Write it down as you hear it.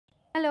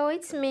Hello,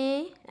 it's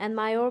me and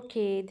my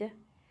orchid.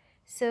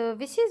 So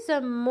this is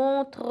the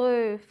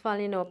Montreux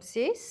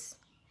phalaenopsis,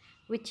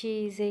 which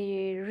is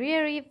a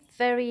really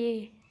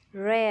very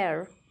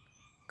rare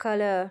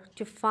color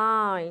to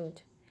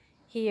find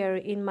here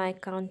in my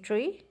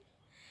country.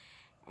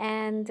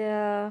 And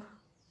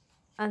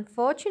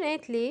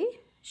unfortunately,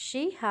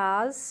 she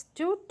has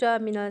two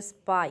terminal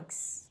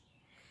spikes,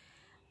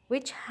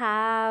 which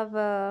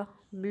have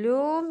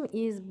bloom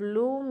is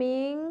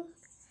blooming,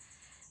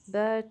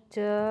 but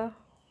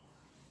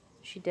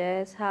she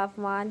does have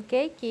one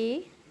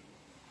cakey.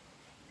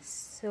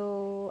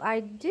 So I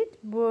did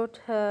bought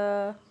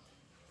her.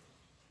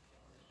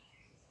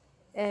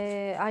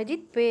 I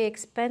did pay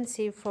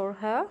expensive for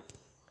her,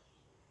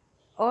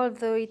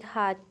 although it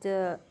had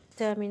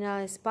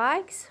terminal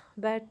spikes.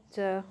 But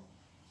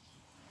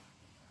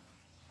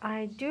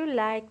I do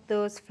like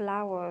those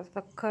flowers,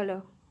 the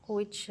color,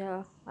 which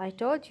I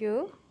told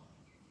you,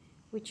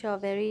 which are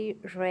very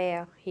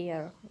rare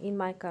here in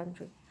my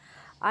country.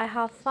 I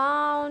have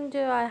found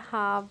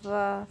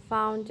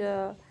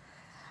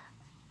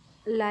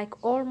like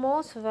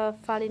almost the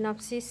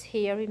phalaenopsis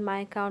here in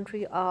my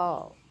country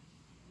are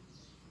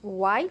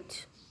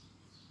white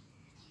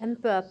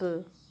and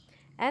purple,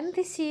 and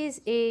this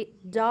is a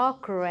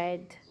dark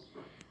red.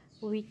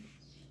 We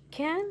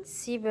can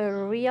see the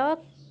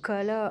real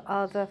color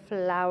of the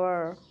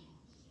flower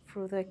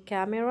through the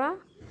camera,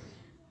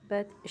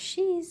 but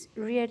she is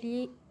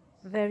really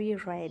very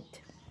red,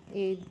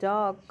 a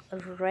dark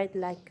red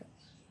like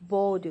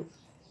Bordeaux.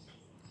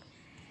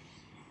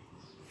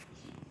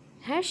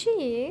 Here she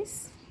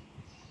is.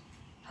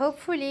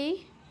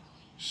 Hopefully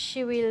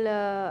she will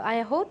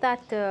I hope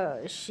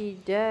that she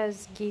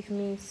does give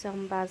me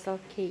some basil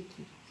cake.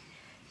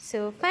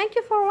 So thank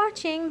you for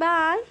watching.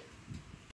 Bye.